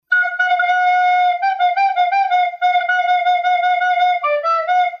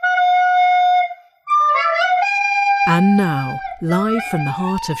And now, live from the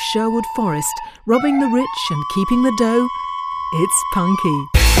heart of Sherwood Forest, robbing the rich and keeping the dough, it's Punky.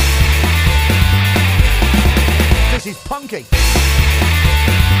 This is Punky.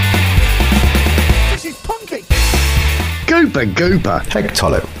 This is Punky. Gooper. Peg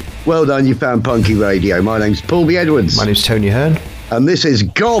Tollo. Well done, you found Punky Radio. My name's Paul B. Edwards. My name's Tony Hearn. And this is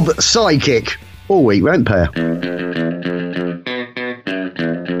Gob Psychic, all week rent pair.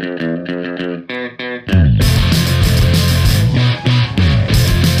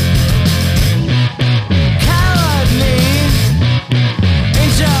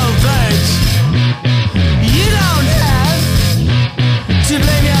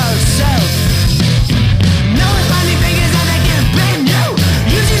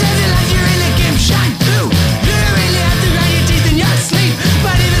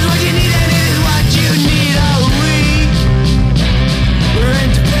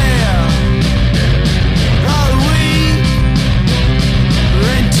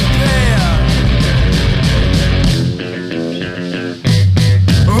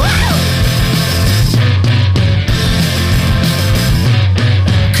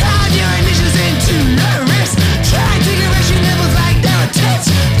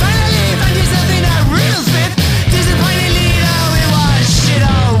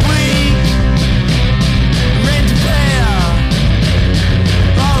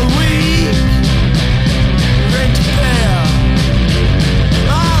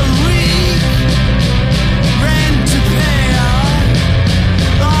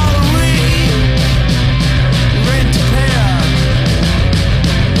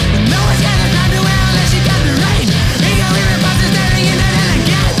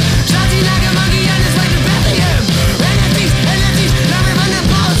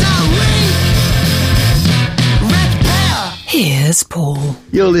 Paul.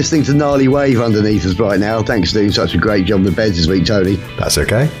 You're listening to Gnarly Wave underneath us right now. Thanks for doing such a great job on the beds this week, Tony. That's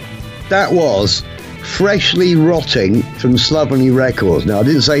okay. That was Freshly Rotting from Slovenly Records. Now, I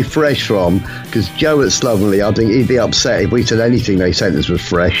didn't say fresh from, because Joe at Slovenly, I think he'd be upset if we said anything they sent us was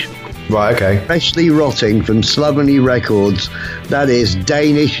fresh. Right, okay. Freshly Rotting from Slovenly Records. That is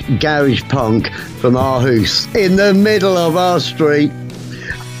Danish garage punk from Aarhus, in the middle of our street.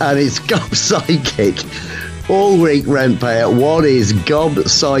 And it's Gob Psychic. All week rent payer. What is Gob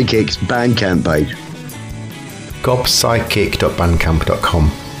Psychic's Bandcamp page?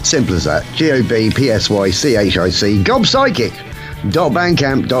 gobpsychic.bandcamp.com. Simple as that. GOBPSYCHIC.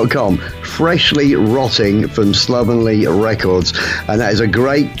 gobpsychic.bandcamp.com. Freshly Rotting from Slovenly Records. And that is a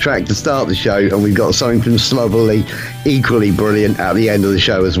great track to start the show. And we've got something from Slovenly equally brilliant at the end of the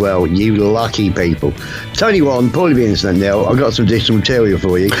show as well. You lucky people. Tony 1, Paulie B. Instant Nil. I've got some additional material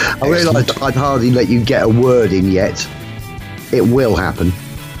for you. I realised I'd hardly let you get a word in yet. It will happen.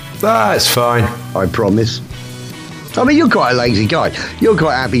 That's fine. I promise. I mean, you're quite a lazy guy. You're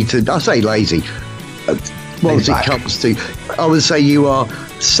quite happy to... I say lazy. Once it comes to... I would say you are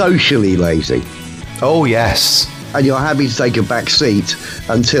socially lazy. Oh, yes. And you're happy to take a back seat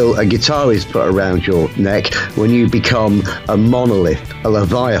until a guitar is put around your neck when you become a monolith, a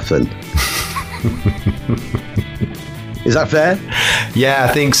leviathan. Is that fair? Yeah,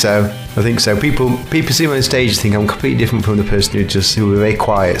 I think so. People see me on stage and think I'm completely different from the person who were very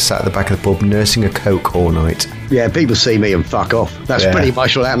quiet, sat at the back of the pub nursing a Coke all night. Yeah, people see me and fuck off. That's pretty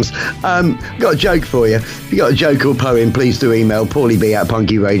much what happens. Got a joke for you. If you got a joke or poem, please do email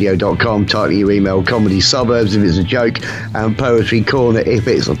paulieb@punkyradio.com. Title your email Comedy Suburbs if it's a joke, and Poetry Corner if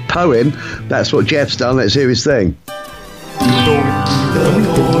it's a poem. That's what Jeff's done. Let's hear his thing.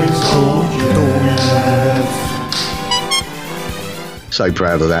 So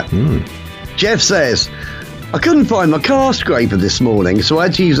proud of that. Jeff says, I couldn't find my car scraper this morning, so I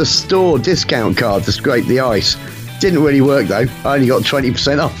had to use a store discount card to scrape the ice. Didn't really work though. I only got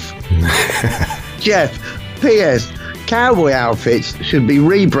 20% off. Jeff, P.S. Cowboy outfits should be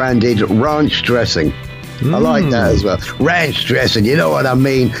rebranded ranch dressing. I like that as well. Ranch dressing, you know what I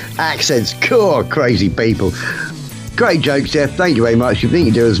mean? Accents, cool, crazy people. Great jokes, Jeff. Thank you very much. If you think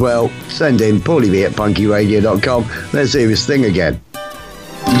you do as well, send in paulieb@punkyradio.com. Let's hear his thing again.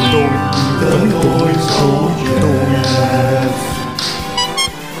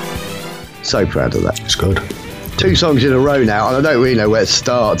 So proud of that. It's good. 2 songs in a row now, and I don't really know where to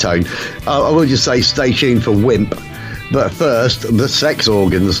start, Tone. I will just say stay tuned for Wimp. But first, the Sex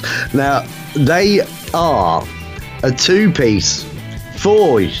Organs. Now, they are a 2-piece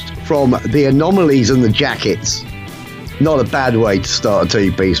forged from the Anomalies and the Jackets. Not a bad way to start a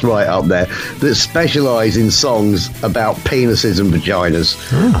 2-piece, right up there, that specialise in songs about penises and vaginas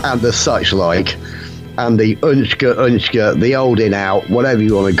and the such like, and the unchka, the old in out, whatever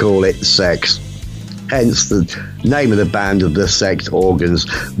you want to call it, sex. hence the name of the band of the Sex Organs.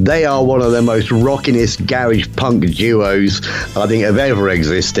 They are one of the most rockinest garage punk duos I think have ever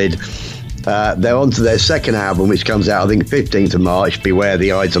existed. They're on to their second album, which comes out, I think, 15th of March. Beware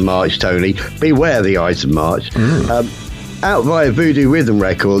the Ides of March, Tony. Beware the Ides of March. Out via Voodoo Rhythm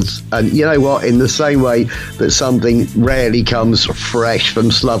Records. And you know what? In the same way that something rarely comes fresh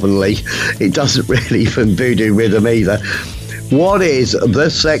from Slovenly, it doesn't really from Voodoo Rhythm either. What is the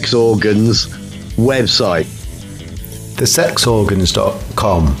Sex Organs website?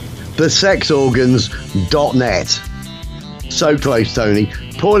 Thesexorgans.com. Thesexorgans.net. So close, Tony.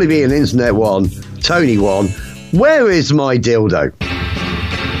 Paulie being internet one, Tony one. Where is my dildo?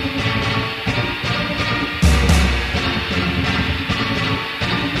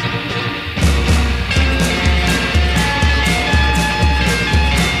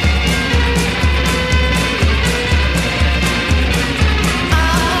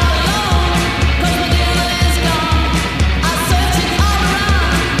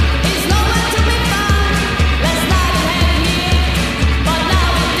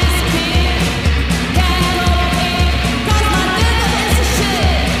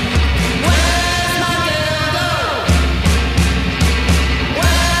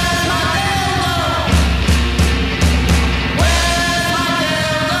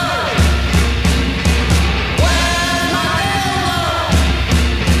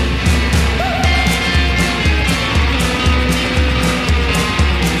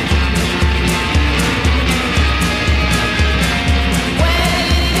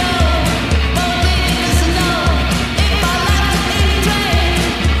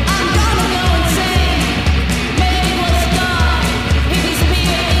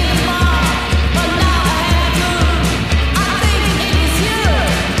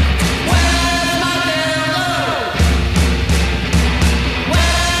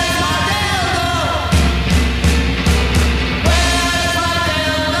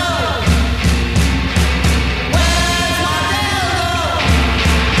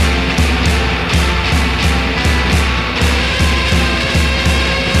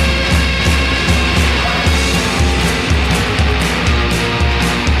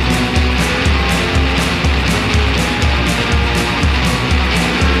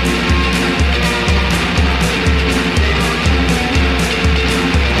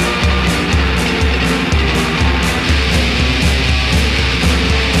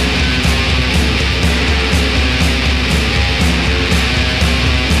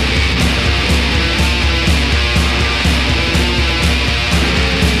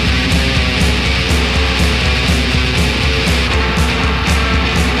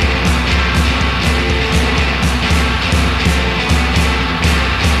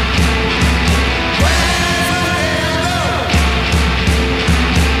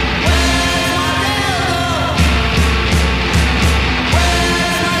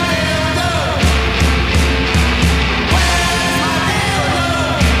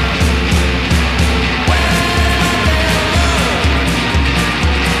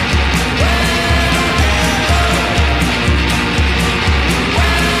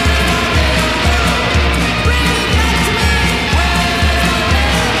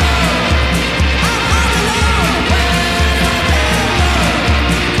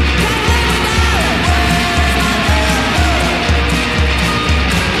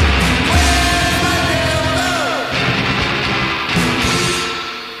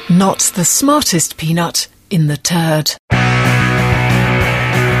 Not the smartest peanut in the turd.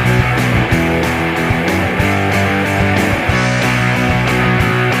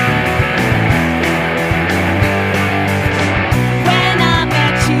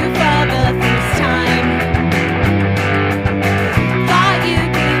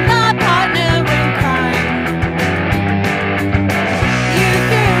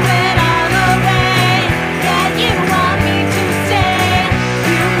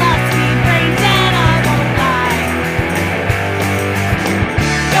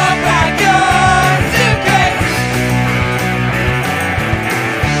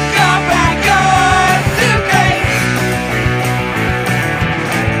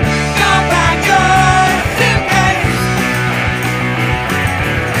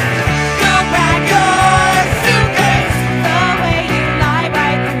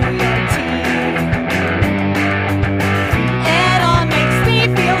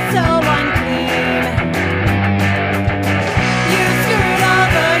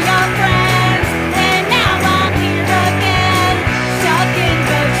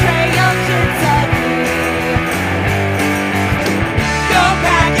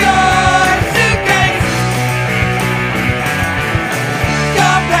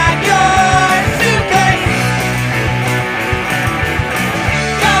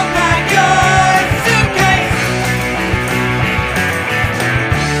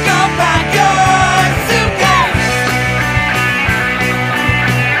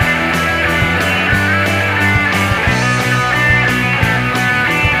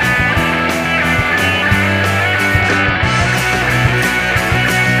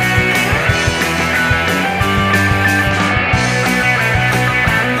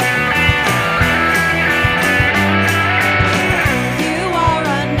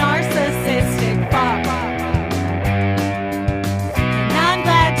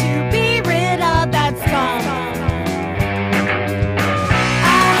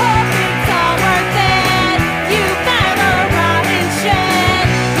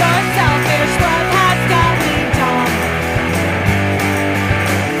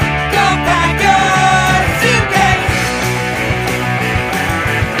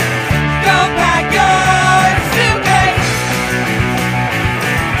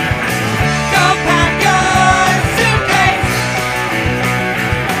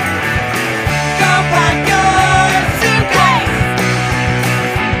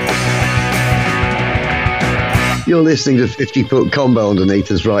 You're listening to 50-foot combo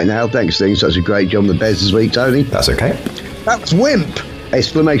underneath us right now. Thanks for doing such a great job on the Bez this week, Tony. That's okay. That's Wimp!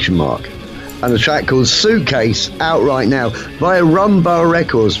 Exclamation mark. And a track called Suitcase, out right now via Rumbar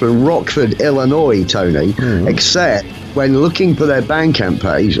Records from Rockford, Illinois, Tony. Except when looking for their Bandcamp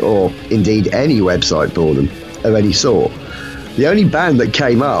page, or indeed any website for them of any sort, the only band that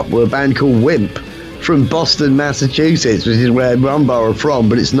came up were a band called Wimp from Boston, Massachusetts, which is where Rumbar are from,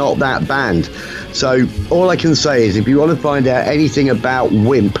 but it's not that band. So all I can say is if you want to find out anything about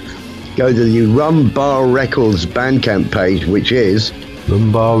Wimp, go to the Rumbar Records Bandcamp page, which is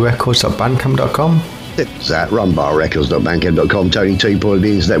rumbarrecords.bandcamp.com. It's at rumbarrecords.bandcamp.com. Tony 2.0,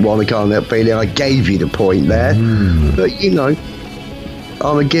 the internet one. I can't help feeling I gave you the point there. But, you know,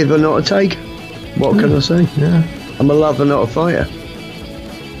 I'm a giver, not a take. What can I say? Yeah. I'm a lover, not a fighter.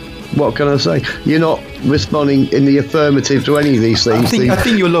 What can I say? You're not responding in the affirmative to any of these things. I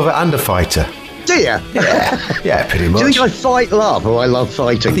think you're a lover and a fighter. Do you? Yeah, pretty much. Do you think I fight love or I love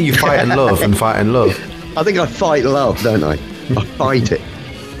fighting? I think you fight and love and fight and love. I think I fight love, don't I? I fight it.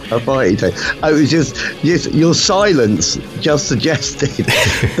 I fight it. Oh, it was just your silence just suggested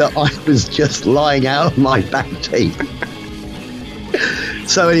that I was just lying out of my back teeth.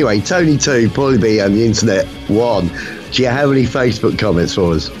 So anyway, Tony 2, Paulie B and the Internet 1. Do you have any Facebook comments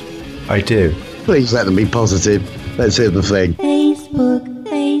for us? I do. Please let them be positive. Let's hear the thing. Facebook,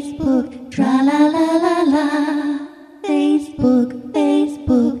 tra la la la la. Facebook,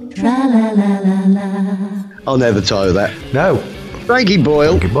 tra la la la la. I'll never tire of that. No. Frankie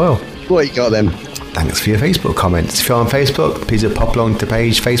Boyle. Frankie Boyle. What you got then? Thanks for your Facebook comments. If you're on Facebook, please pop along to the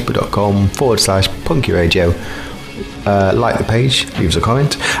page, facebook.com/Punky Radio. Like the page, leave us a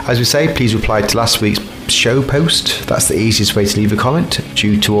comment. As we say, please reply to last week's show post. That's the easiest way to leave a comment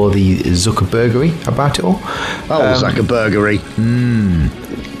due to all the Zuckerbergery about it all. Zuckerbergery.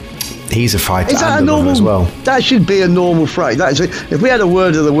 He's a fighter. Is that and a normal? as well? That should be a normal phrase. If we had a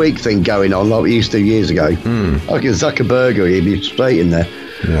word of the week thing going on like we used to years ago, like a Zuckerbergery, he'd be straight in there.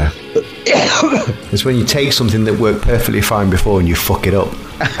 Yeah. It's when you take something that worked perfectly fine before and you fuck it up.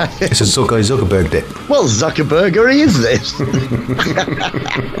 It's a Zuckerberged it. Well, Zuckerbergery is this?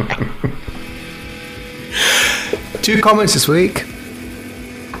 2 comments this week.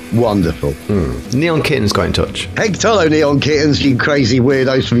 Wonderful. Neon Kittens got in touch. Hey, hello, Neon Kittens, you crazy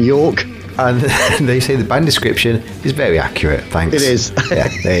weirdos from York. And they say the band description is very accurate. Thanks. It is. Yeah,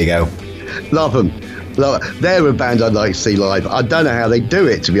 there you go. Love them. They're a band I'd like to see live. I don't know how they do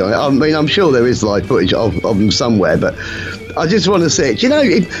it, to be honest. I mean, I'm sure there is live footage of them somewhere, but I just want to see it. You know,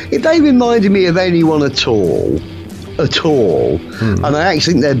 if they reminded me of anyone at all, and I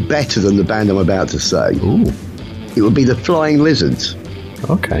actually think they're better than the band I'm about to say, it would be the Flying Lizards.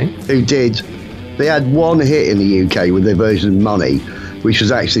 Okay. They had one hit in the UK with their version of Money, which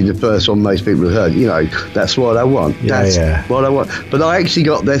was actually the first one most people have heard. You know, That's What I Want. That's what I want. But I actually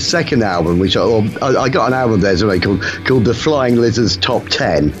got their second album, which I got an album there called The Flying Lizards Top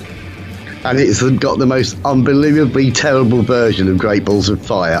 10. And it's got the most unbelievably terrible version of Great Balls of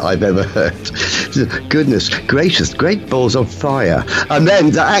Fire I've ever heard. Goodness gracious, Great Balls of Fire. And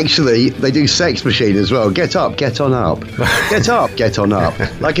then actually they do Sex Machine as well. Get up, get on up. Get up, get on up.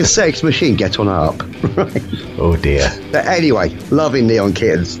 Like a sex machine, get on up. Right. Oh dear. But anyway, loving Neon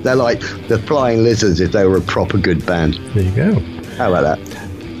Kittens. They're like the Flying Lizards if they were a proper good band. There you go. How about that?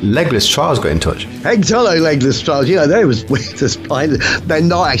 Legless Trials got in touch. Hey, hello, Legless Trials. You know, they was weird to find. They're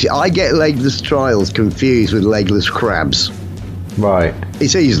not actually. I get Legless Trials confused with Legless Crabs. Right.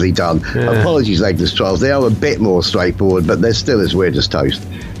 It's easily done. Yeah. Apologies, Legless Trials. They are a bit more straightforward, but they're still as weird as toast.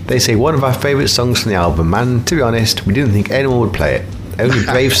 They say one of our favourite songs from the album, and to be honest, we didn't think anyone would play it. Only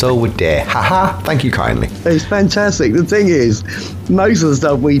brave soul would dare. Haha, thank you kindly. It's fantastic. The thing is, most of the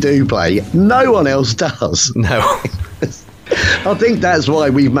stuff we do play, no one else does. No. I think that's why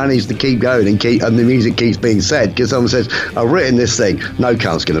we've managed to keep going and the music keeps being said, because someone says, I've written this thing, no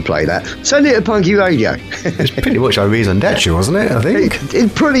cunt's going to play that. Send it to Punky Radio. It's pretty much our raison d'etre, wasn't it, I think?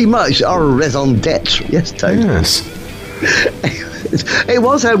 It's pretty much our raison d'etre. Yes, Tony. Yes. It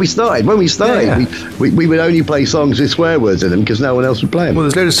was how we started. When we started, we would only play songs with swear words in them because no one else would play them. Well,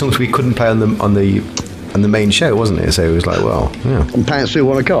 there's loads of songs we couldn't play on the main show, wasn't it? So it was like, well, yeah. And Pants Still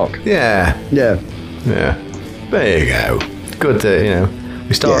Want a Cock. Yeah. Yeah. Yeah. There you go. Good that,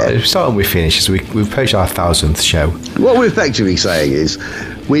 we start and we finish, so we've approached our 1000th show. What we're effectively saying is,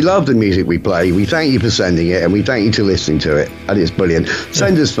 we love the music we play, we thank you for sending it, and we thank you for listening to it, and it's brilliant.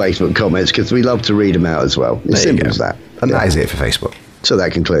 Send us Facebook comments, because we love to read them out as well. It's simple as that. And that is it for Facebook. So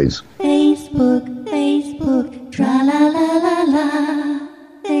that concludes. Facebook, tra la la la la.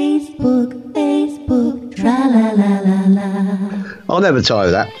 Facebook, tra la la la la. I'll never tire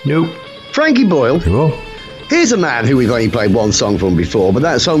of that. Nope. Frankie Boyle. You will. Here's a man who we've only played one song from before, but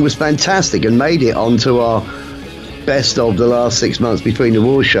that song was fantastic and made it onto our best of the last 6 months between the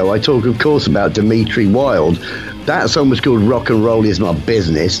wars show. I talk, of course, about Dimitri Wild. That song was called Rock and Roll Is My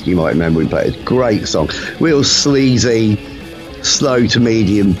Business. You might remember we played it. Great song. Real sleazy, slow to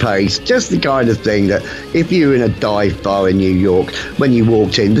medium pace. Just the kind of thing that if you're in a dive bar in New York, when you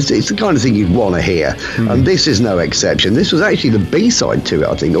walked in, it's the kind of thing you'd want to hear. And this is no exception. This was actually the B-side to it,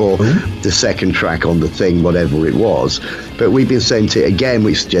 I think, or the second track on the thing, whatever it was. But we've been sent it again,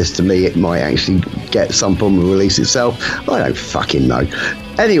 which suggests to me it might actually get some form of release itself. I don't fucking know.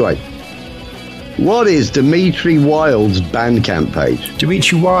 Anyway, what is Dimitri Wild's Bandcamp page?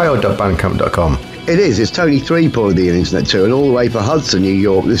 DimitriWild.bandcamp.com. It is. It's Tony 3 pulling the internet tour, and all the way for Hudson, New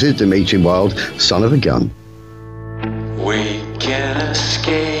York. This is Dimitri Wild, Son of a Gun. We can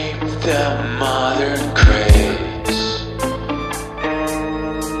escape the modern craze.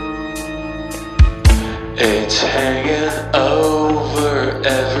 It's hanging over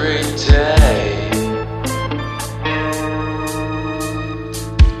every day.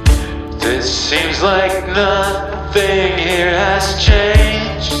 This seems like nothing here has changed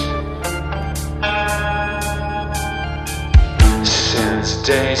since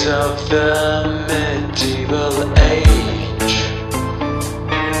days of the medieval age.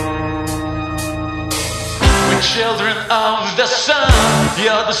 We're children of the sun,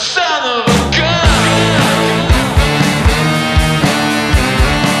 you're the son of a gun.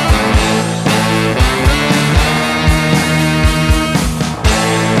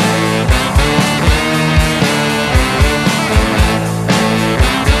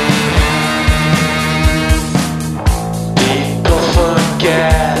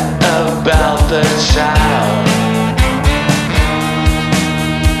 About the town,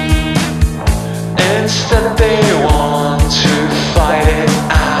 instead they want to fight it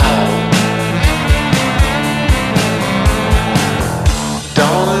out.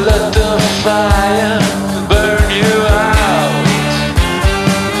 Don't let the fire burn you out.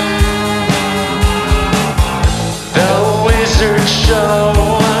 The wizard show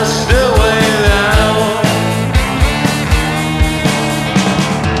us the way down.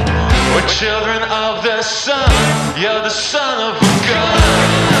 Children of the sun, you're the son of a gun.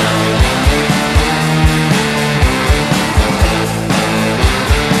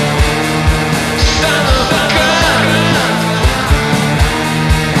 Son of a gun.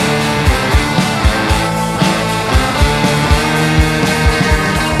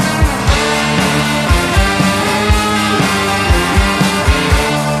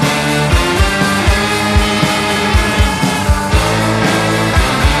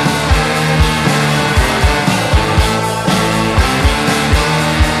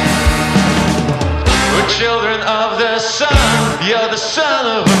 Children of the sun, you're the son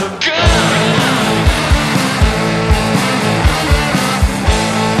of a gun.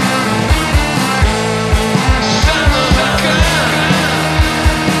 Son of a gun.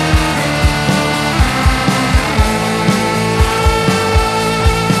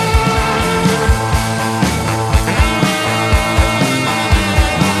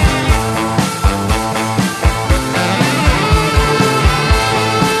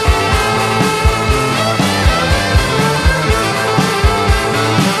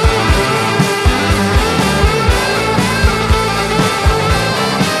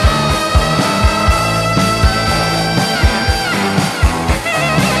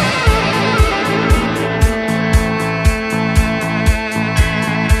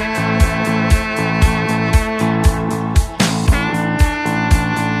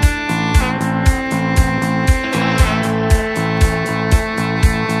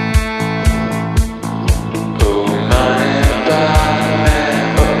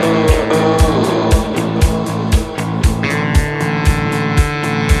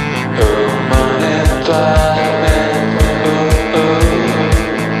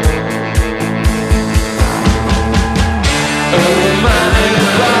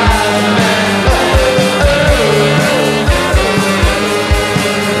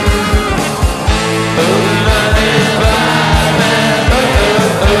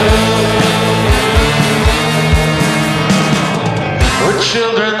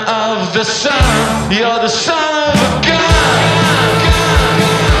 Children of the sun, you're the son of a gun.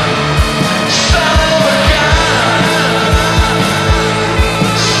 Son of a gun.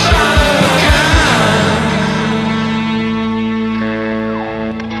 Son of a gun.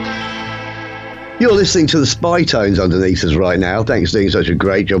 You're listening to the Spy Tones underneath us right now. Thanks for doing such a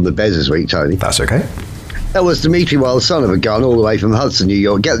great job the Bez this week, Tony. That's okay. That was Dimitri Wild, Son of a Gun, all the way from Hudson, New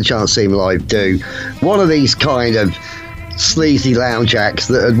York. Get the chance to see him live, do. One of these kind of sleazy lounge acts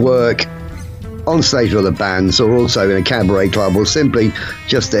that would work on stage with other bands, or also in a cabaret club, or simply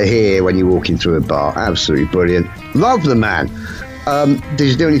just to hear when you're walking through a bar. Absolutely brilliant. Love the man. Did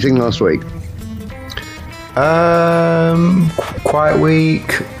you do anything last week? Quiet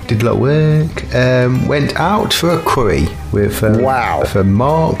week. Did a lot of work. Went out for a curry with Wow. for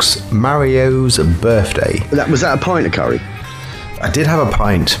Mark's Mario's birthday. Was that a pint of curry? I did have a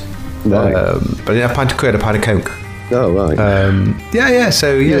pint, Right. but I didn't have a pint of curry. I had a pint of Coke. Oh, right.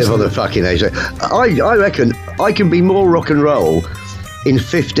 So You yeah, live on the fucking edge. I reckon I can be more rock and roll in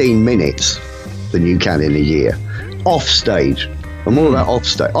 15 minutes than you can in a year. Off stage. I'm all about off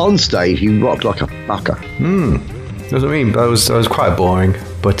stage. On stage, you rock like a fucker. That's what I mean. I was quite boring,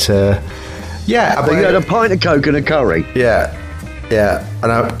 but yeah. But you had a pint of Coke and a curry. Yeah. And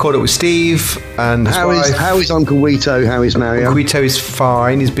I caught up with Steve and his wife. How is Uncle Wito? How is Mario? Guito is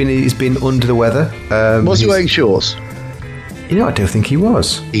fine. He's been under the weather. Was he wearing shorts? You know, I don't think he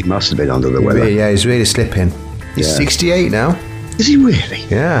was. He must have been under the weather. Yeah, he's really slipping. He's 68 now. Is he really?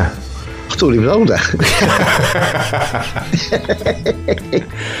 Yeah. I thought he was older.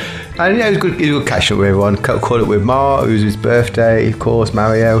 And yeah, it was good. It was good catching up with everyone. Caught up with Mark, who's his birthday, of course.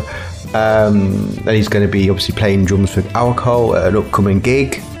 Mario. Then he's going to be obviously playing drums for Alcohol at an upcoming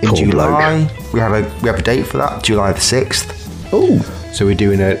gig in Poor July. We have a date for that, July the 6th. Oh, So we're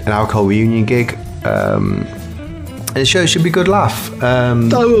doing an Alcohol reunion gig. And the show should be a good laugh. that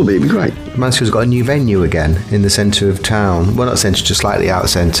will be. It'll be great. Mansfield's got a new venue again in the centre of town. Well, not centre, just slightly out of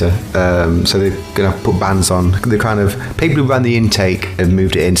centre. So they're going to put bands on. The kind of people who ran the intake have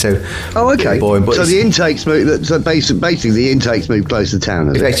moved it in. So Oh, okay. boring, but so it's- the intakes move. So basically, the intakes move close to town.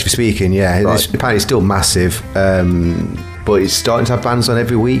 Is it? Effectively speaking, yeah. Right. Apparently it's still massive, but it's starting to have bands on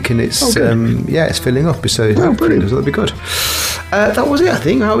every week, and it's good. it's filling up. So Oh, brilliant. that'll be good. That was it, I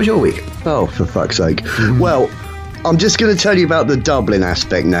think. How was your week? Oh, for fuck's sake. Well, I'm just going to tell you about the Dublin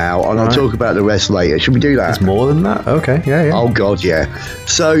aspect now, and I'll Right. talk about the rest later. Should we do that? It's more than that. Okay, yeah. Oh God, yeah.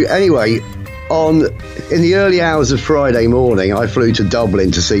 So anyway, in the early hours of Friday morning, I flew to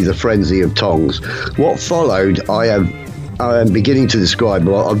Dublin to see the Frenzy of Tongs. What followed, I am beginning to describe.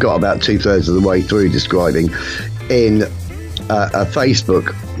 Well, I've got about 2/3 of the way through describing in a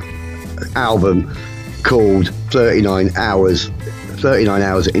Facebook album called 39 Hours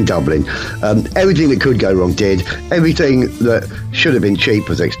in Dublin. Everything that could go wrong did. Everything that should have been cheap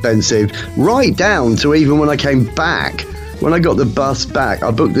was expensive, right down to even when I came back. When I got the bus back, I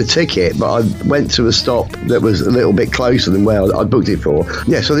booked the ticket, but I went to a stop that was a little bit closer than where I booked it for.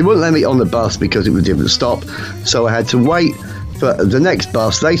 Yeah, so they wouldn't let me on the bus because it was a different stop. So I had to wait for the next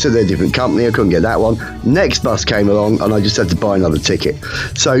bus. They said they're a different company. I couldn't get that one. Next bus came along, and I just had to buy another ticket.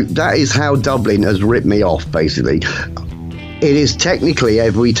 So that is how Dublin has ripped me off, basically. It is technically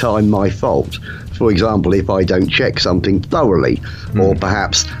every time my fault. For example, if I don't check something thoroughly, or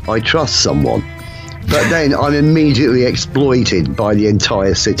perhaps I trust someone. But then I'm immediately exploited by the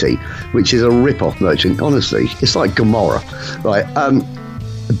entire city, which is a rip-off merchant. Honestly, it's like Gomorrah. Right. I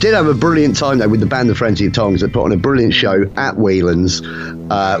did have a brilliant time though with the band The Frenzy of Tongs that put on a brilliant show at Whelan's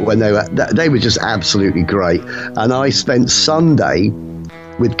when they were just absolutely great. And I spent Sunday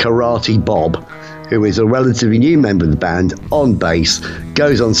with Karate Bob, who is a relatively new member of the band, on bass,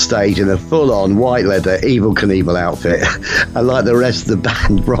 goes on stage in a full-on white leather Evel Knievel outfit, and like the rest of the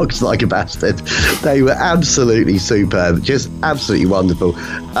band, rocks like a bastard. They were absolutely superb, just absolutely wonderful.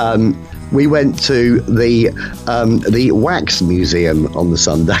 We went to the Wax Museum on the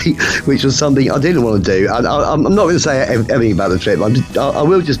Sunday, which was something I didn't want to do. I'm not going to say everything about the trip. I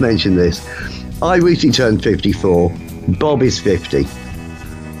will just mention this. I recently turned 54. Bob is 50.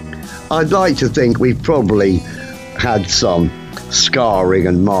 I'd like to think we've probably had some scarring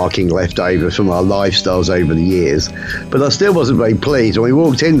and marking left over from our lifestyles over the years, but I still wasn't very pleased. When we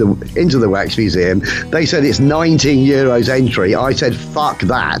walked into the Wax Museum, they said it's €19 entry. I said, fuck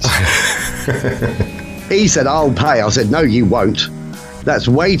that. He said, I'll pay. I said, no, you won't. That's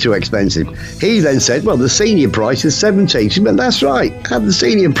way too expensive. He then said, well, the senior price is 17. She went, that's right, have the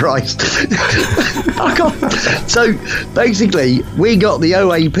senior price. So basically, we got the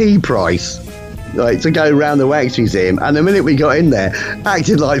OAP price, right, to go around the Wax Museum, and the minute we got in there,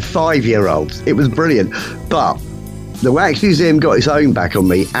 acted like 5-year-olds. It was brilliant. But the Wax Museum got its own back on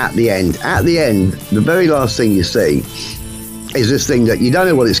me at the end. At the end, the very last thing you see is this thing that you don't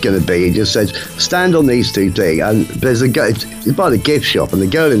know what it's going to be. It just says, stand on these two things. And there's it's by the gift shop, and the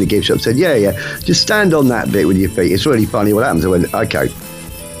girl in the gift shop said, yeah, just stand on that bit with your feet. It's really funny what happens. I went, okay.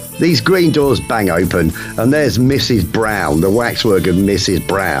 These green doors bang open, and there's Mrs. Brown, the waxworker Mrs.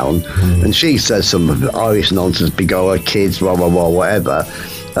 Brown, and she says some Irish nonsense, big old kids, blah, blah, blah, whatever.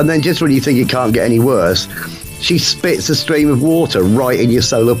 And then just when you think it can't get any worse, she spits a stream of water right in your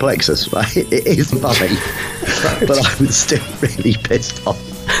solar plexus, right? It is funny, but I'm still really pissed off.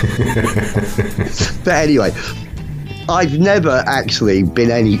 But anyway, I've never actually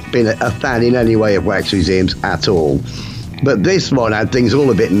been a fan in any way of wax museums at all. But this one had things all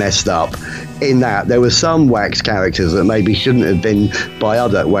a bit messed up in that there were some wax characters that maybe shouldn't have been by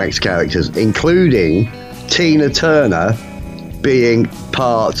other wax characters, including Tina Turner being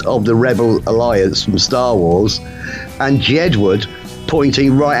part of the Rebel Alliance from Star Wars, and Jedward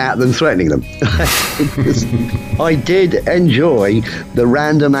pointing right at them, threatening them. I did enjoy the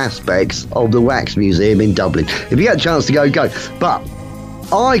random aspects of the Wax Museum in Dublin. If you get a chance to go. But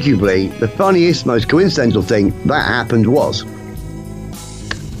arguably, the funniest, most coincidental thing that happened was,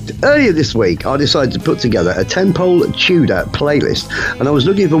 earlier this week, I decided to put together a 10-pole Tudor playlist, and I was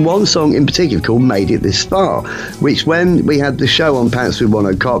looking for one song in particular called Made It This Far, which when we had the show on Pants with One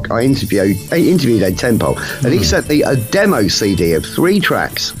O'Cock, I interviewed Ed 10-pole, and he sent me a demo CD of 3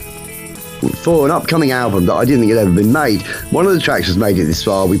 tracks for an upcoming album that I didn't think had ever been made. One of the tracks was Made It This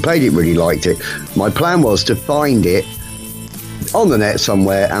Far. We played it, really liked it. My plan was to find it on the net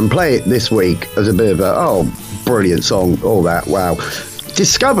somewhere and play it this week as a bit of a, brilliant song, all that, wow.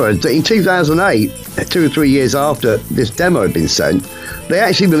 Discovered that in 2008, 2 or 3 years after this demo had been sent, they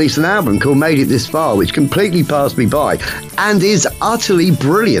actually released an album called Made It This Far, which completely passed me by and is utterly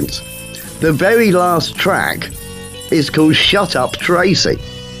brilliant. The very last track is called Shut Up Tracy,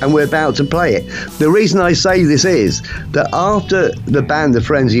 and we're about to play it. The reason I say this is that after the band The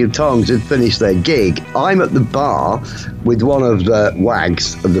Frenzy of Tongs had finished their gig, I'm at the bar with one of the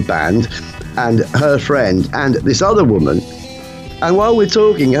wags of the band and her friend and this other woman. And while we're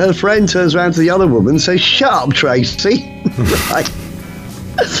talking, her friend turns around to the other woman and says, "Shut up, Tracy." Right.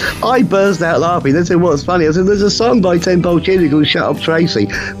 I burst out laughing. They said, "What's funny?" I said, "There's a song by 10-pole Tudor called Shut Up, Tracy.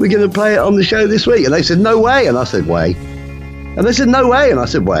 We're going to play it on the show this week." And they said, "No way." And I said, "Way." And they said, "No way." And I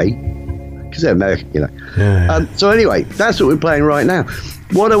said, "Way." Because they're American, you know. Yeah. So anyway, that's what we're playing right now.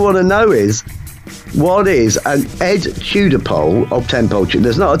 What I want to know is, what is an Ed Tudor poll of 10-pole Tudor?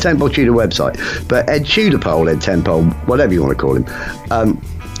 There's not a 10-pole Tudor website, but Ed Tudor poll, Ed 10-pole, whatever you want to call him.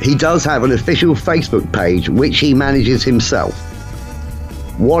 He does have an official Facebook page, which he manages himself.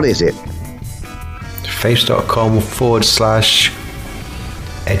 What is it?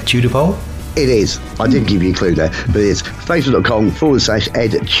 Facebook.com/Ed Tudor poll? It is. I did give you a clue there, but it's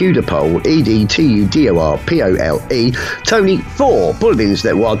facebook.com/Ed Tudor poll, EDTUDORPOLE, Tony 4, Bullet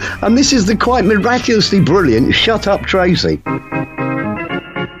Internet 1, and this is the quite miraculously brilliant Shut Up Tracy. I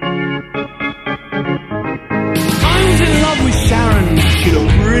was in love with Sharon, she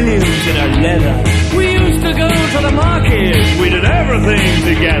looked brilliant in her leather. We used to go to the market, we did everything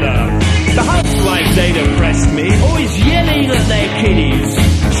together. The housewives, they depressed me, always yelling at their kiddies,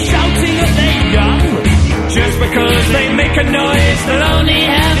 shouting at their gun, just because they make a noise, they're only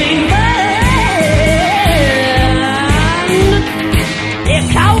having fun.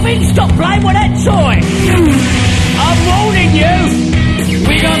 If Calvin, stop playing with that toy. I'm warning you.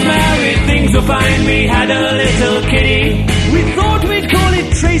 We got married, things were fine, we had a little kitty. We thought we'd call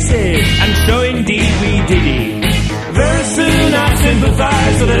it Tracy, and so indeed we did it. Very soon I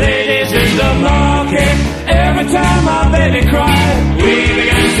sympathized with the ladies in the market. Every time my baby cried, we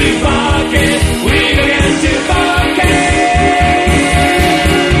began to bark it. We began to bark it.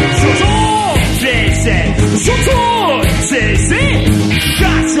 Shut up, Tracy. Shut up, Tracy.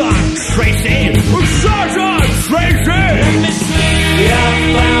 Shut up, Tracy. Shut up, Tracy. I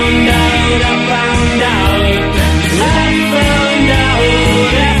found out. I found out.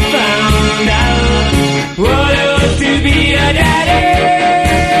 What it was to be a daddy.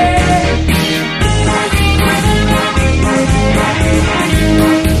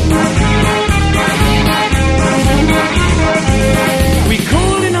 We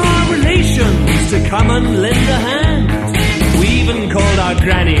called in our relations to come and lend a hand. We even called our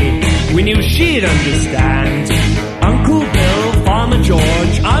granny, we knew she'd understand. Uncle Bill, Farmer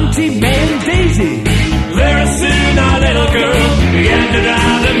George, Auntie May and Daisy. Very soon our little girl began to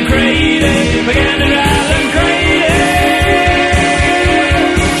drive them crazy, began to drive them crazy.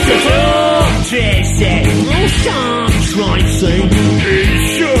 Shut up, Tracy. Oh, shut Tracy.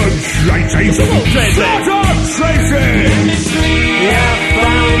 Shut Tracy. Shut up, Tracy. Shut up, Tracy. I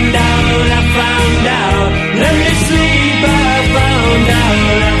found out. Let me sleep, I found out.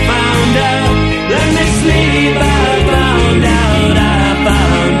 Let me sleep, I found out.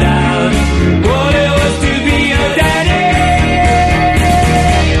 What it was to be a daddy.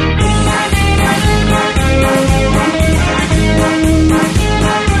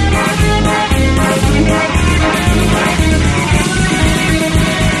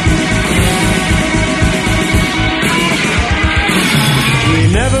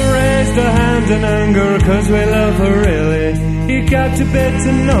 and anger, cause we love her really. It got a bit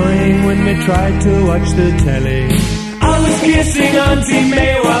annoying when we tried to watch the telly. I was kissing Auntie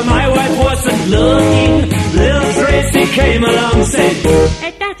May while my wife wasn't looking. Little Tracy came along and said,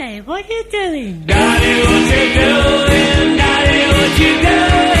 Hey, Daddy, what are you doing? Daddy, what you doing? Daddy, what you doing?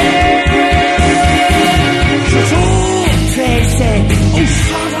 Shut up, Tracy. Oh,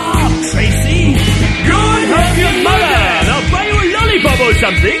 shut up, Tracy. Go and help your mother and I'll buy you a lollipop or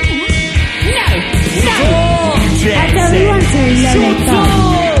something. No. Shut up, Tracy. I don't want to lollipop.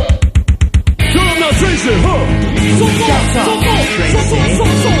 Shut up now, Tracy, huh? Shut up, Tracy.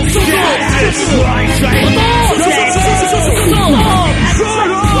 That's right, Tracy.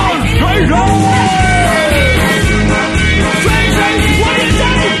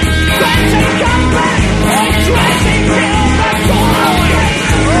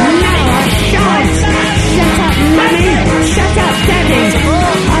 Shut up, Daddy.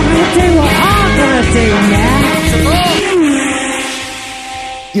 I'm going to do what I'm going to do now.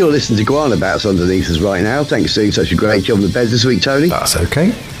 You're listening to Guana Bats underneath us right now. Thanks for doing such a great job on the beds this week, Tony. That's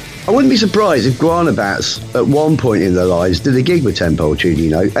okay. I wouldn't be surprised if Guana Bats, at one point in their lives, did a gig with 10-pole tuning, you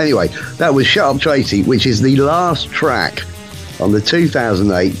know. Anyway, that was Shut Up Tracy, which is the last track on the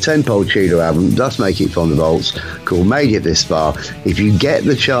 2008 10-pole tuner album, thus making it from the vaults, called Made It This Far. If you get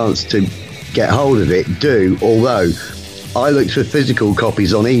the chance to get hold of it, do, although I looked for physical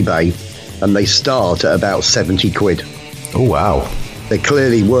copies on eBay and they start at about 70 quid. Oh, wow. There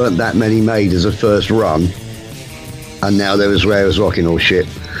clearly weren't that many made as a first run, and now they're as rare as rocking or shit.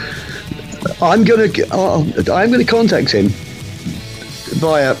 I'm gonna contact him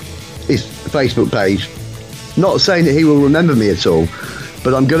via his Facebook page. Not saying that he will remember me at all,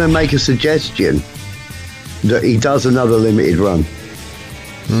 but I'm going to make a suggestion that he does another limited run.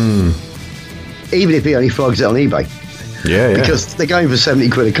 Even if he only flogs it on eBay. Yeah. Because they're going for 70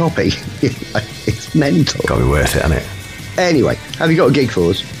 quid a copy. It's mental. Got to be worth it, hasn't it? Anyway, have you got a gig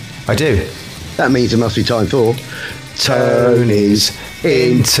for us? I do. That means it must be time for Tony's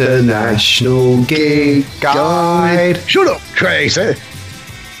International Gig Guide. Shut up, Tracy.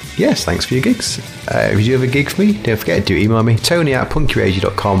 Yes, thanks for your gigs. If you do have a gig for me, don't forget to email me,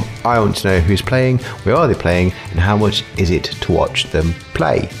 tony@punkyradio.com. I want to know who's playing, where are they playing, and how much is it to watch them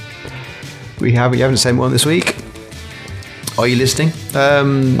play. You haven't sent one this week. Are you listening? I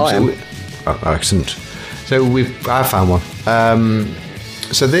am. Oh, excellent. So I found one.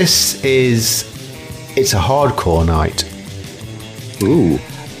 So it's a hardcore night. Ooh.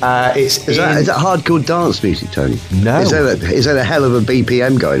 Is that hardcore dance music, Tony? No. Is there a hell of a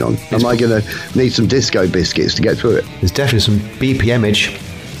BPM going on? Am I going to need some disco biscuits to get through it? There's definitely some BPM-age.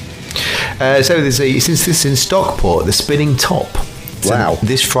 So since this is in Stockport, the Spinning Top. Wow.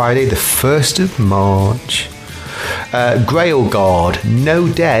 This Friday, the 1st of March. Grail Guard, No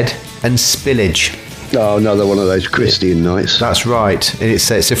Dead, and Spillage. Oh, another one of those Christian nights. That's right. And it's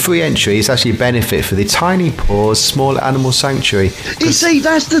a free entry. It's actually a benefit for the Tiny Paws Small Animal Sanctuary. You see,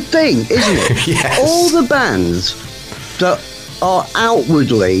 that's the thing, isn't it? Yes. All the bands that are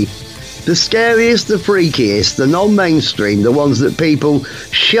outwardly the scariest, the freakiest, the non-mainstream, the ones that people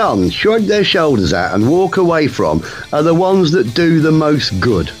shun, shrug their shoulders at and walk away from, are the ones that do the most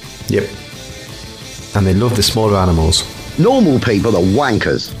good. Yep. And they love the smaller animals. Normal people are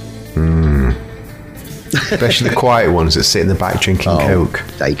wankers. Especially the quiet ones that sit in the back drinking Coke.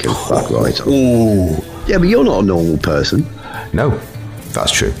 They can fuck right off. Ooh. Yeah, but you're not a normal person. No,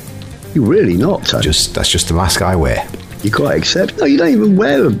 that's true. You're really not, Tony. That's just the mask I wear. You quite accept. No, you don't even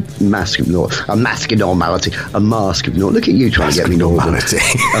wear a mask of normality. A mask of normality. A mask of normality. Look at you trying Mask to get me of normal. normality.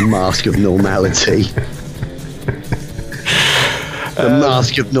 A mask of normality. The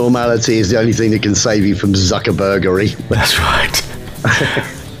mask of normality is the only thing that can save you from Zuckerbergery. That's right.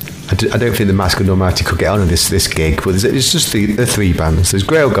 I don't think the Mask of Normality could get on this gig, but it's just the three bands. There's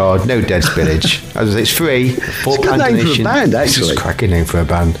Grail Guard, No Dead, Spillage. As I say, it's free. It's a good name for a band, actually. It's a cracking name for a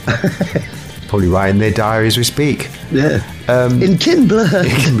band. Probably writing their diary as we speak. Yeah. In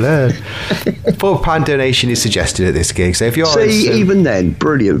Kinblurred. £4 donation is suggested at this gig. So if you're even then,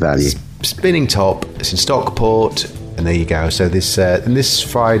 brilliant value. Spinning Top, it's in Stockport, and there you go. So this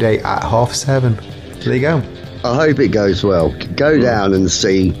Friday at 7:30. There you go. I hope it goes well. Go down and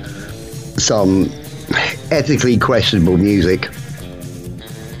see some ethically questionable music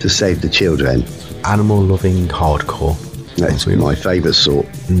to save the children. Animal-loving hardcore. That's my favourite sort.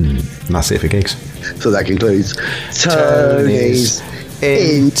 And that's it for gigs. So that concludes Tony's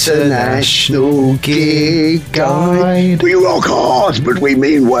International Gig Guide. We rock hard, but we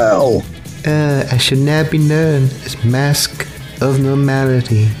mean well. I should now be known as Mask of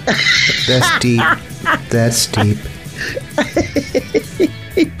Normality. That's deep. That's deep.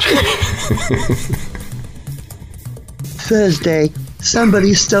 Thursday,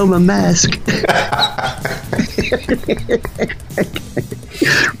 somebody stole my mask.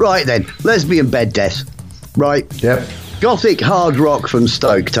 Right then, lesbian bed death. Right. Yep. Gothic hard rock from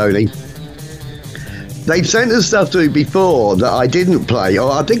Stoke, Tony. They've sent us stuff through before that I didn't play,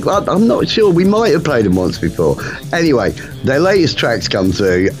 or I'm not sure, we might have played them once before. Anyway, their latest tracks come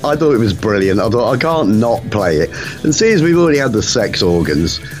through. I thought it was brilliant. I thought I can't not play it. And seeing as we've already had the sex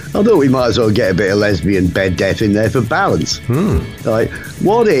organs, I thought we might as well get a bit of lesbian bed death in there for balance. Right.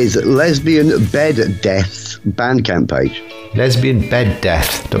 What is lesbian bed death's Bandcamp page?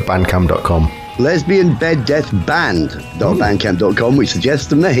 lesbianbeddeath.bandcamp.com. lesbianbeddeathband.bandcamp.com, which suggests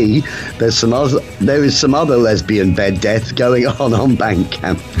to me there is some other lesbian bed death going on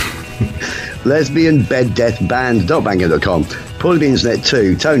Bandcamp. lesbianbeddeathband.bandcamp.com. Paul the Internet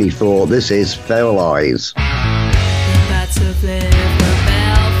 2, Tony 4, this is Feral Eyes. Bats of liver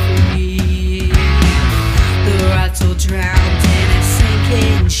belfry, the rattle drowned in a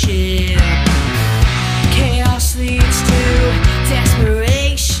sinking ship. Chaos leads to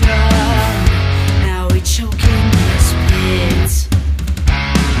desperation. Now we choke in this pit.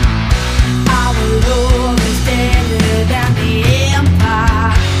 Our love is deader than the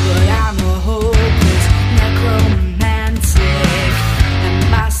empire, but I'm a hopeless necromantic, and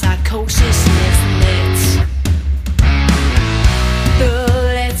my psychosis is lit. The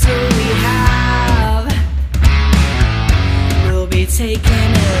little we have will be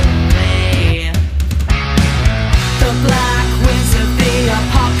taken away. The black winds of the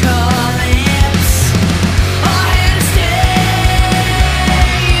apocalypse are here to stay.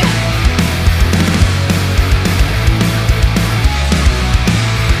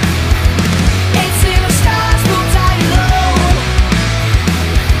 It's in the stars, we'll die alone,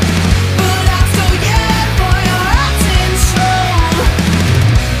 but I'm still yearn for your heart and soul.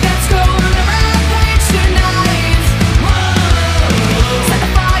 Let's go on a rampage tonight. Whoa. Set the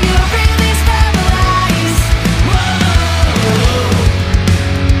fire in these feral eyes.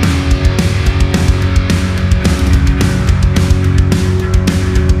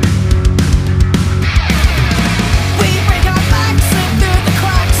 We break our backs and through the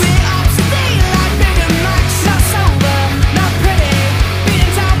cracks. We're obsolete like Big and Max. Not sober, not pretty, beaten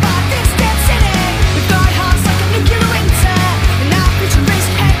down by this dead city. We've got hearts like a nuclear winter, and our future is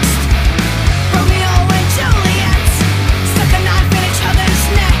hexed. Romeo and Juliet stuck a knife in each other's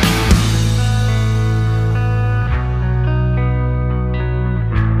neck.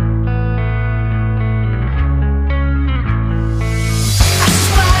 Ashes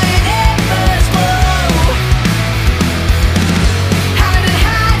flying, embers glow. Hand in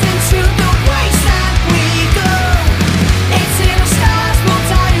hand into the wasteland we go. It's in the stars, we'll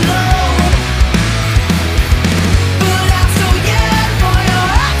die alone, but I'm still yearn for your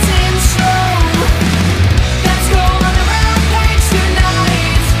heart and soul. Let's go on a rampage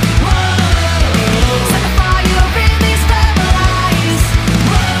tonight. Whoa. Set the fire in these feral eyes.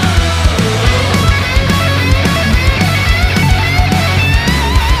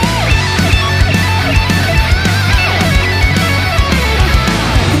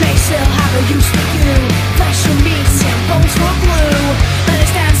 We may still have a use for you. Flesh and meat and bones for glue. Let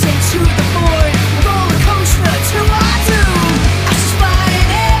us dance into the void. Roller coaster to our doom. Ashes flying,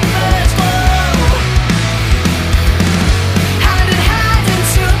 embers glow. Hand in hand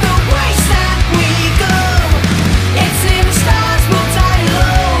into the wasteland we go. It's in the stars, we'll die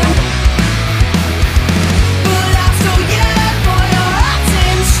alone, but I'm still yearn for your heart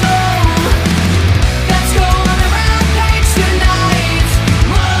and soul. Let's go on a rampage tonight.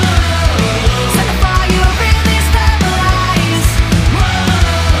 Whoa. Set the fire in these feral eyes.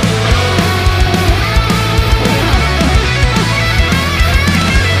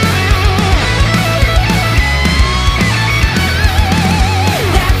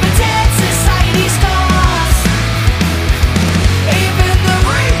 Left for dead society scars. Even the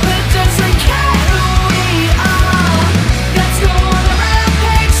reaper doesn't care who we are. Let's go on a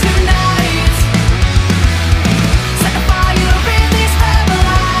rampage tonight. Set the fire in these feral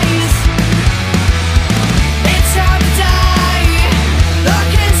eyes. It's time to die.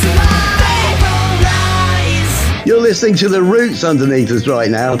 Look into my feral eyes. You're listening to the Roots underneath us right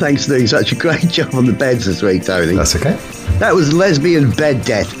now. Thanks for doing such a great job on the beds this week, Tony. That's okay. That was Lesbian Bed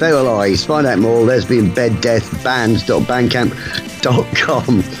Death, Feral Eyes. Find out more,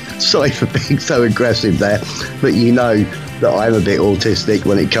 lesbianbeddeathband.bandcamp.com. Sorry for being so aggressive there, but you know that I'm a bit autistic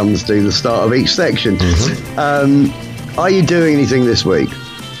when it comes to the start of each section. Are you doing anything this week?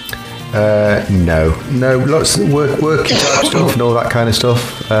 No, lots of working type stuff and all that kind of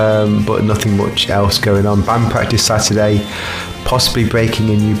stuff, but nothing much else going on. Band practice Saturday, possibly breaking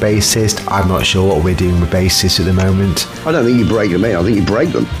a new bassist. I'm not sure what we're doing with bassists at the moment. I don't think you break them in, I think you break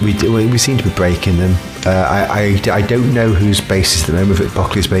them. We seem to be breaking them. I don't know who's bassist at the moment at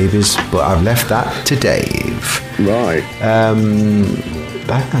Buckley's Babies, but I've left that to Dave. Right.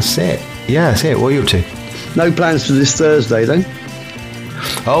 That's it. Yeah, that's it. What are you up to? No plans for this Thursday then?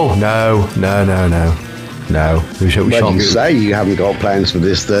 Oh, no. We Well, you say you haven't got plans for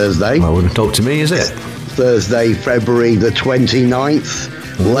this Thursday. Well, wouldn't talk to me, is it? Thursday, February the 29th.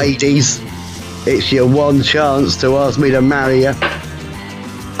 Ladies, it's your one chance to ask me to marry you.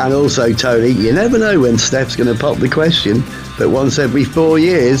 And also, Tony, you never know when Steph's going to pop the question, but once every 4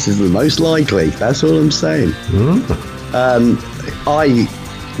 years is the most likely. That's all I'm saying. I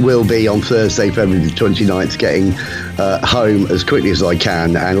will be on Thursday, February the 29th, getting home as quickly as I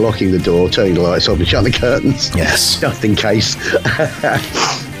can and locking the door, turning the lights off and shutting the curtains. Yes. Just in case.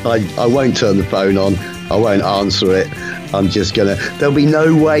 I won't turn the phone on. I won't answer it. I'm just going to... There'll be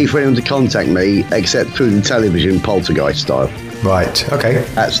no way for anyone to contact me except through the television, poltergeist style. Right, okay.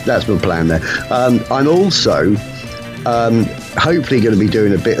 That's my plan there. I'm also hopefully going to be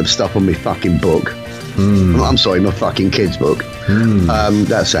doing a bit of stuff on my fucking book. I'm sorry, my fucking kids' book.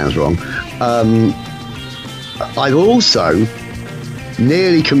 That sounds wrong. I've also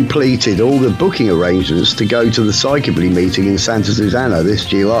nearly completed all the booking arrangements to go to the Psychobly meeting in Santa Susana this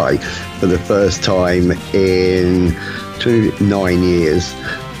July for the first time in 9 years.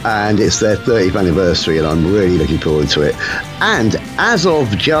 And it's their 30th anniversary, and I'm really looking forward to it. And as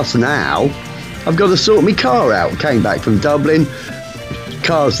of just now, I've got to sort my car out. Came back from Dublin.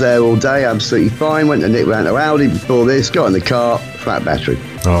 Car's there all day, absolutely fine. Went to Nick round to Audi before this, got in the car, flat battery.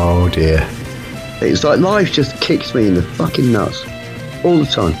 Oh dear. It's like life just kicks me in the fucking nuts all the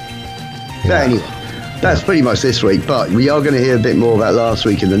time. Yeah. But anyway, that's pretty much this week, but we are going to hear a bit more about last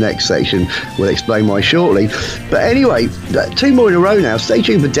week in the next section. We'll explain why shortly. But anyway, 2 more in a row now. Stay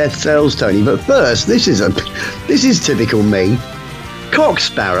tuned for Death Cells, Tony. But first, this is typical me. Cock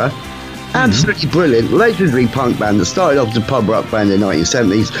Sparrow. Absolutely brilliant, legendary punk band that started off as a pub rock band in the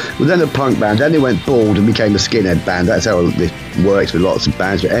 1970s, was then a punk band, then they went bald and became a skinhead band. That's how this works with lots of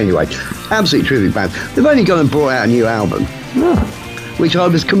bands. But anyway, absolutely terrific band. They've only gone and brought out a new album, which I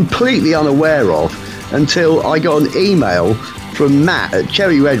was completely unaware of until I got an email from Matt at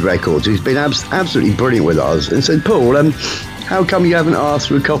Cherry Red Records, who's been absolutely brilliant with us, and said, Paul, how come you haven't asked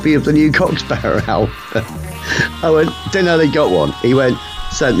for a copy of the new Cock Sparrow album? I went, didn't know they got one. He went,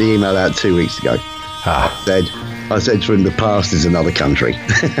 sent the email out 2 weeks ago. I said to him, the past is another country.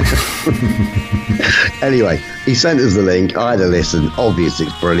 Anyway, he sent us the link. I had a listen. Obviously,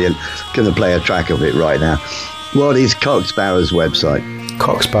 it's brilliant. Going to play a track of it right now. What is Cock Sparrow's website?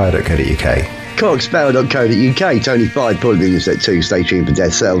 Cocksparrow.co.uk. Cocksparrow.co.uk. Tony 5, pulling in this at 2. Stay tuned for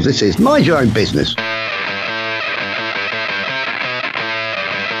Death Cells. This is Mind Your Own Business.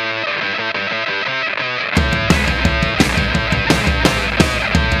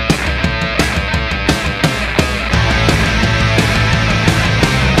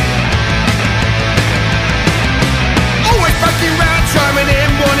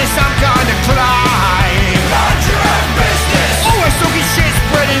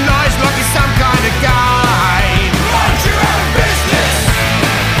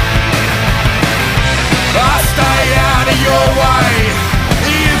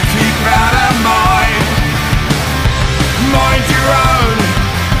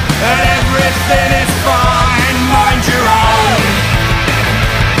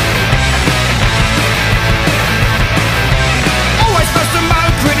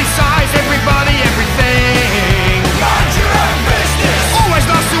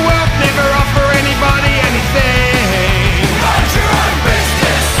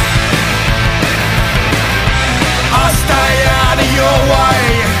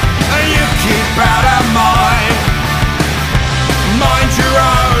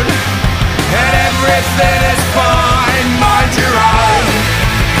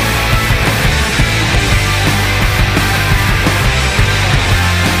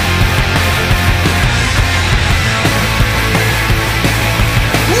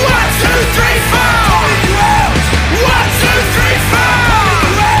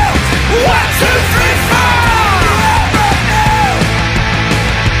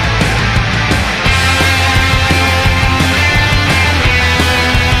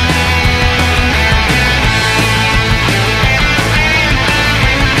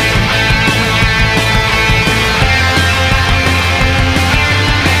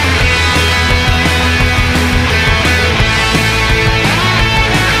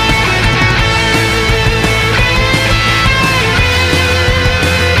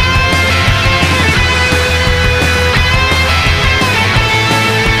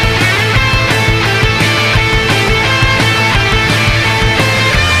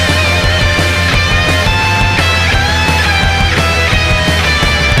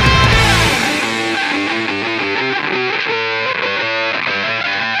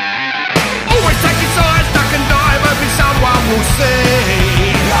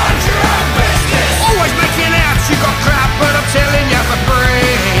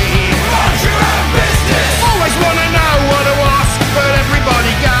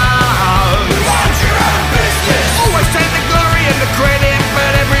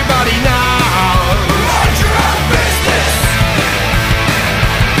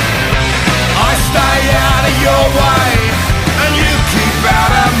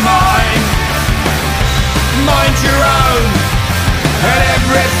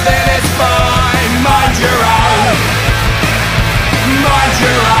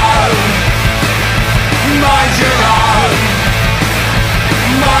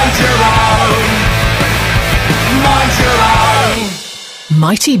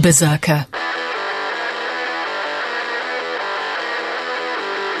 Mighty Berserker.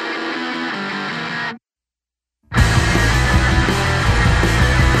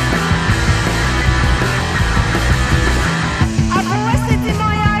 I've arrested in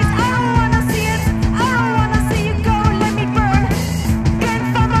my eyes. I don't wanna see it. I don't wanna see you go. Let me burn.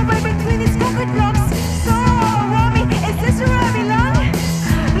 Can't find my way between these concrete blocks. So around me, is this where I belong?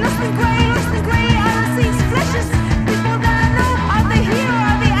 Lost in grey, I don't see flashes. People that I know, are they here or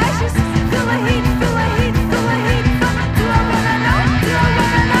are they ashes? Feel the heat, feel the heat, feel the heat. Do I wanna know? Do I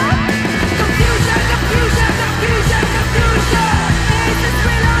wanna know? Confusion, confusion, confusion, confusion. Is this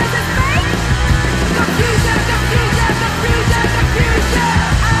real or is this fake? Confusion, confusion, confusion, confusion.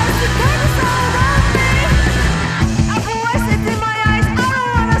 I see colors all around me. I've arrested in my eyes. I don't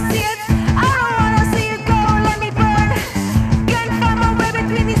wanna see it. I don't wanna see you go. Let me burn. Can't find my way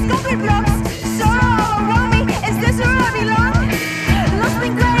between these concrete blocks. So all around me, is this where I belong? Lost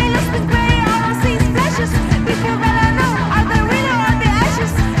in grey, I don't see flashes. People that I know, are they real or are they ashes?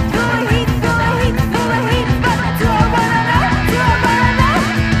 Feel the heat, feel the heat, feel the heat. But do I wanna know? Do I wanna know?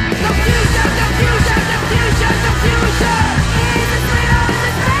 Confusion, confusion, confusion, confusion. Is this real or is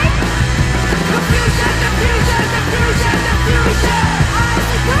this fake? Confusion, confusion, confusion, confusion. I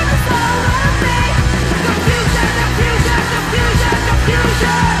see colors all around me. Confusion, confusion, confusion,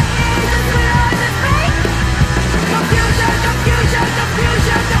 confusion. Is this real or is this fake? Confusion, confusion,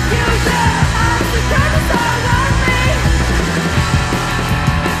 confusion, confusion. I see colors all around me.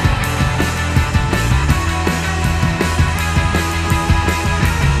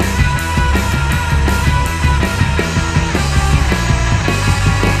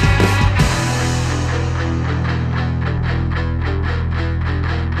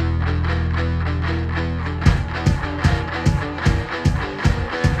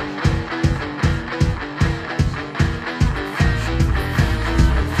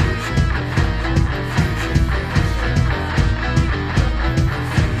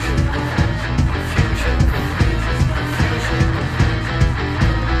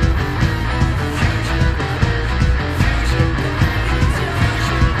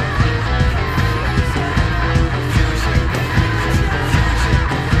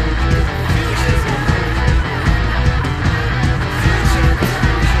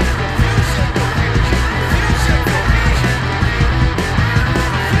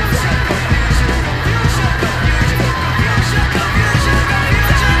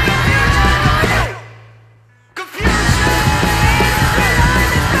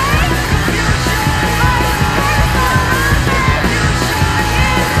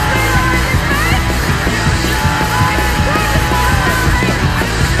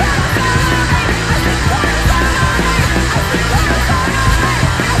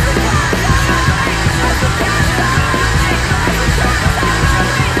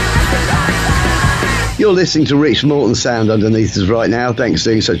 You're listening to Rich Morton's sound underneath us right now. Thanks for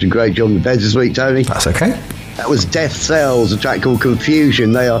doing such a great job in the beds this week, Tony. That's okay. That was Death Cells, a track called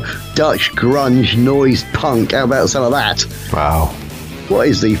Confusion. They are Dutch grunge noise punk. How about some of that? Wow. What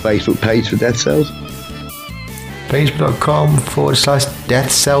is the Facebook page for Death Cells?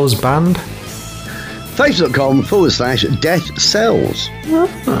 Facebook.com/Death Cells Band. Facebook.com/Death Cells.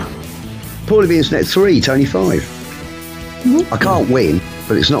 Paulie B Internet 3, Tony 5. I can't win,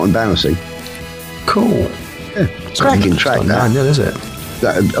 but it's not embarrassing. Cool. Yeah. Cracking track, that. 9-0, is it?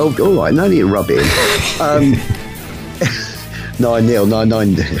 Oh, all right, no need to rub it in. 9-0,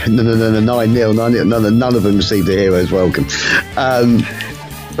 9-9, no, 9-0, 9-0, none of them received a hero's welcome.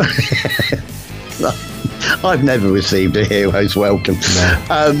 I've never received a hero's welcome.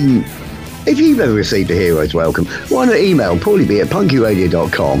 No. If you've ever received a hero's welcome, why not email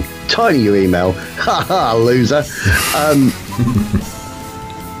paulieb@punkyradio.com. Tiny your email. Ha ha, loser.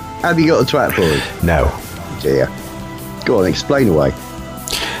 Have you got a twat for us? No. Dear. Go on, explain away.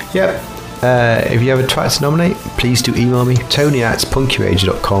 Yep. If you have a twat to nominate, please do email me,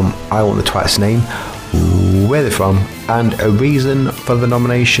 tony@punkyradio.com. I want the twat's name, where they're from, and a reason for the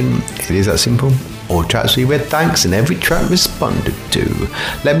nomination. It is that simple. All twats will be read thanks and every twat responded to.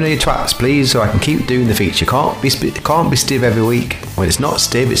 Let me know your twats, please, so I can keep doing the feature. Can't be stiff every week. When it's not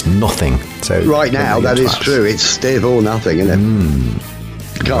stiff, it's nothing. So right now, that is true. It's stiff or nothing, isn't it?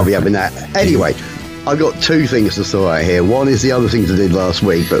 Can't be having that. Anyway, I've got two things to sort out here. One is the other things I did last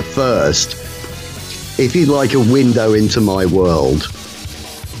week, but first, if you'd like a window into my world,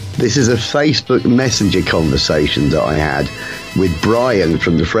 this is a Facebook Messenger conversation that I had with Brian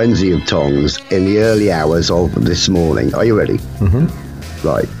from the Frenzy of Tongs in the early hours of this morning. Are you ready? Mm-hmm.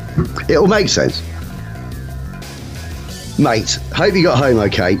 Right. It'll make sense. Mate, hope you got home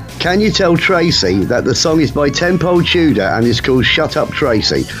okay. Can you tell Tracy that the song is by Tenpole Tudor and is called Shut Up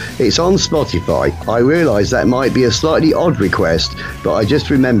Tracy? It's on Spotify. I realise that might be a slightly odd request, but I just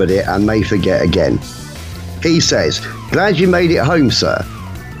remembered it and may forget again. He says, glad you made it home, sir.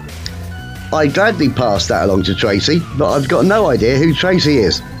 I gladly passed that along to Tracy, but I've got no idea who Tracy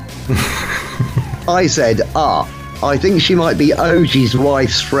is. I said, I think she might be OG's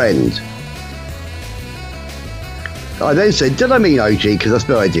wife's friend. I then said, did I mean OG? Because I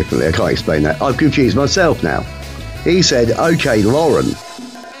spelled it differently. I can't explain that. I've confused myself now. He said, okay, Lauren.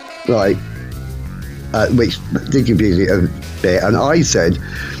 Right. Which did confuse me a bit. And I said,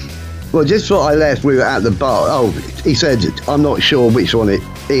 well, just before I left, we were at the bar. Oh, he said, I'm not sure which one it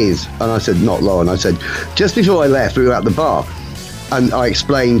is. And I said, not Lauren. I said, just before I left, we were at the bar. And I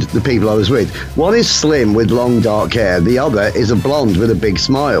explained the people I was with. One is slim with long dark hair. The other is a blonde with a big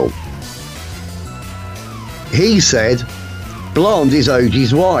smile. He said, blonde is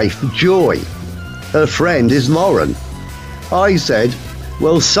OG's wife, Joy. Her friend is Lauren. I said,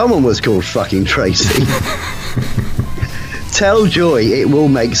 well, someone was called fucking Tracy. Tell Joy it will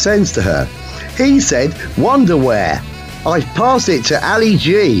make sense to her. He said, Wonderwear. I've passed it to Ali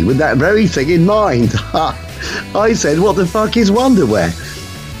G with that very thing in mind. I said, what the fuck is Wonderwear?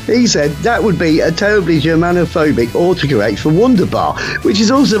 He said, that would be a terribly Germanophobic autocorrect for Wunderbar, which is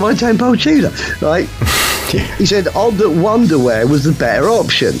also my Tenpole Tudor, right? Yeah. He said, odd that Wonderwear was the better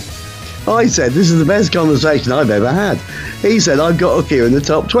option. I said, this is the best conversation I've ever had. He said, I've got a few in the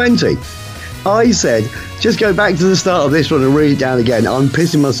top 20. I said, just go back to the start of this one and read it down again. I'm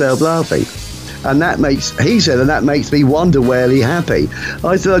pissing myself laughing. And that makes, he said, and that makes me wonderwearily happy.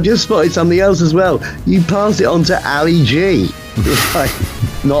 I said, I've just spotted something else as well. You passed it on to Ali G.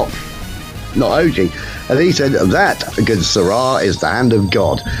 not OG. And he said, that, good Sirrah, is the hand of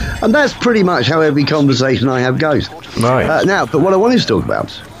God. And that's pretty much how every conversation I have goes. Right. Now, but what I wanted to talk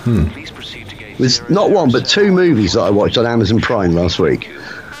about was not one, but two movies that I watched on Amazon Prime last week.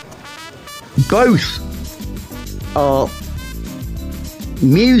 Both are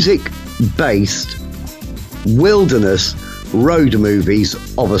music-based wilderness road movies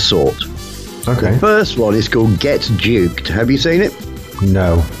of a sort. Okay. The first one is called Get Duked. Have you seen it?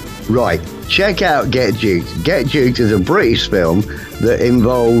 No. Right. Check out Get Duked. Get Duked is a British film that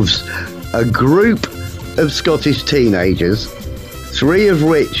involves a group of Scottish teenagers, three of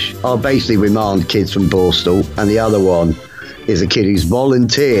which are basically remand kids from Borstal, and the other one is a kid who's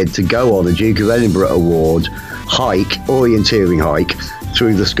volunteered to go on a Duke of Edinburgh Award orienteering hike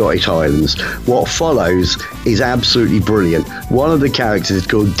through the Scottish Highlands. What follows is absolutely brilliant. One of the characters is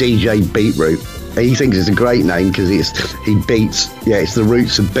called DJ Beetroot. He thinks it's a great name because it's the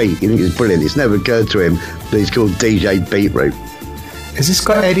roots of beat. He thinks it's brilliant. It's never occurred to him that he's called DJ Beetroot. Has this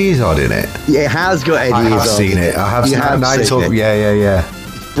got Eddie Izzard in it? Yeah, it has got Eddie Izzard. I have seen it. I have seen it. Yeah.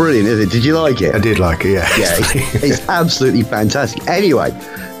 Brilliant, isn't it? Did you like it? I did like it, yeah. Yeah, it's absolutely fantastic. Anyway,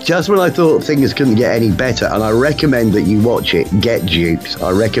 just when I thought things couldn't get any better, and I recommend that you watch it, Get Duked.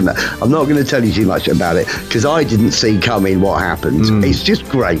 I recommend. I'm not going to tell you too much about it because I didn't see coming what happened. It's just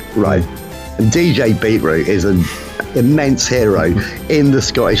great, right? And DJ Beetroot is an immense hero in the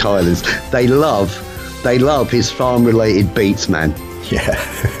Scottish Highlands. They love his farm-related beats, man. Yeah.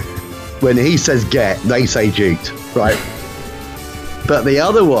 When he says get, they say duked, right? But the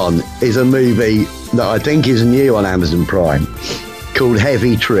other one is a movie that I think is new on Amazon Prime called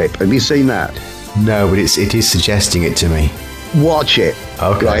Heavy Trip. Have you seen that? No, but it is suggesting it to me. Watch it.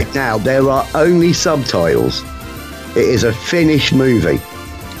 Okay. Right now, there are only subtitles. It is a Finnish movie.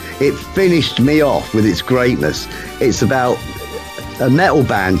 It finished me off with its greatness. It's about a metal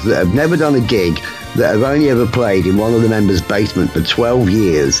band that have never done a gig, that have only ever played in one of the members' basement for 12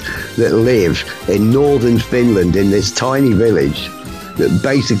 years, that live in northern Finland in this tiny village, that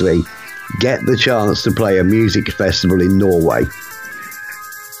basically get the chance to play a music festival in Norway.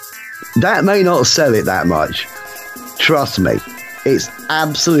 That may not sell it that much. Trust me, it's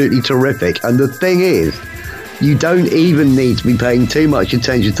absolutely terrific. And the thing is, you don't even need to be paying too much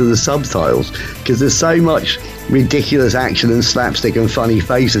attention to the subtitles because there's so much ridiculous action and slapstick and funny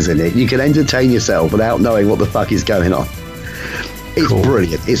faces in it. You can entertain yourself without knowing what the fuck is going on. It's cool.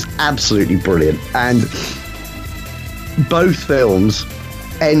 Brilliant. It's absolutely brilliant. And both films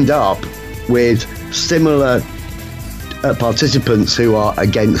end up with similar participants who are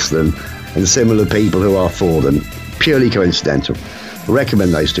against them and similar people who are for them. Purely coincidental. I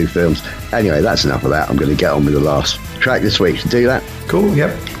recommend those two films. Anyway, that's enough of that. I'm going to get on with the last track this week. Do that? Cool,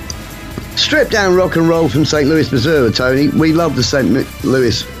 yep. Strip down rock and roll from St. Louis, Missouri, Tony. We love the St.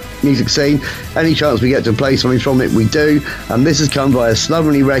 Louis music scene. Any chance we get to play something from it, we do. And this has come via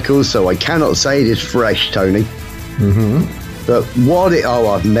Slovenly Records, so I cannot say it is fresh, Tony. But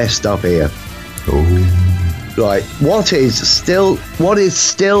I've messed up here. Right, what is still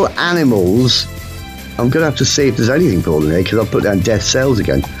animals? I'm going to have to see if there's anything for them here, because I've put down death cells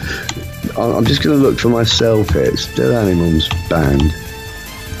again. I'm just going to look for myself here. Still Animals band.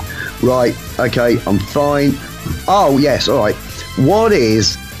 Right, okay, I'm fine. Oh, yes, all right. What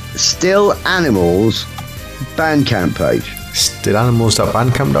is Still Animals Bandcamp page?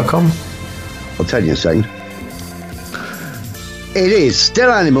 Stillanimals.bandcamp.com. I'll tell you in a second. It is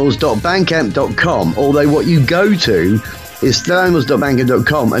stillanimals.bandcamp.com, although what you go to is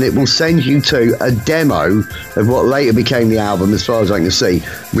stillanimals.bandcamp.com, and it will send you to a demo of what later became the album, as far as I can see.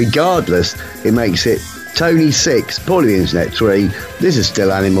 Regardless, it makes it Tony 6, Paul of the Internet 3. This is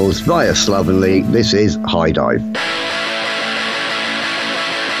Still Animals via Slovenly. This is High Dive.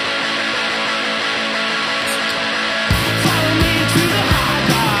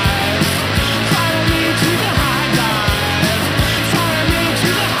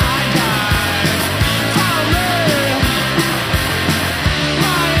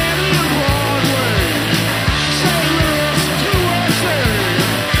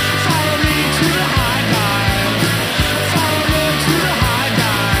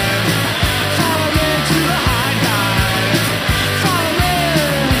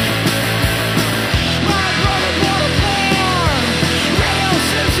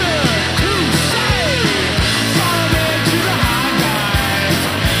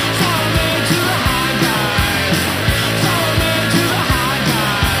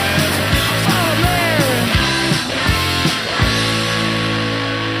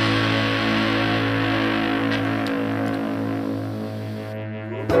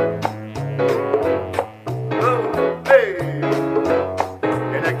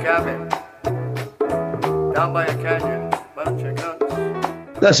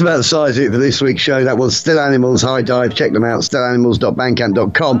 That's about the size of it for this week's show. That was Still Animals High Dive. Check them out,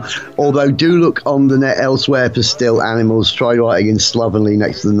 stillanimals.bandcamp.com. Although do look on the net elsewhere for Still Animals. Try writing in slovenly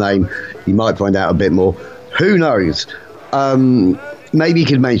next to the name. You might find out a bit more. Who knows? Maybe you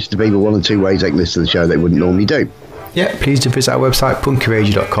could mention to people one or two ways they can listen to the show they wouldn't normally do. Yeah, please do visit our website,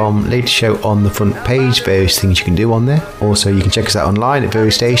 punkyradio.com. Latest show on the front page, various things you can do on there. Also, you can check us out online at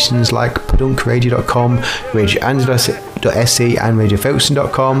various stations like punkyradio.com, radioangeles.se and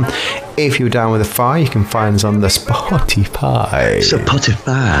radiofolkson.com. If you're down with a fire, you can find us on the Spotify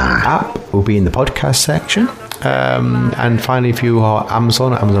app. Will be in the podcast section. And finally, if you are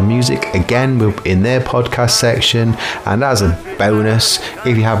Amazon Music, again, we're in their podcast section. And as a bonus,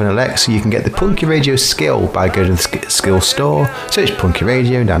 if you have an Alexa, you can get the Punky Radio skill by going to the skill store, search Punky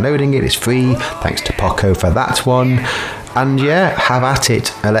Radio and downloading it. It's free. Thanks to Poco for that one. And yeah, have at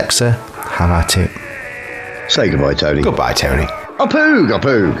it, Alexa. Have at it. Say goodbye, Tony. Goodbye, Tony. A poog, a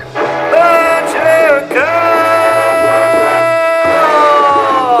poog.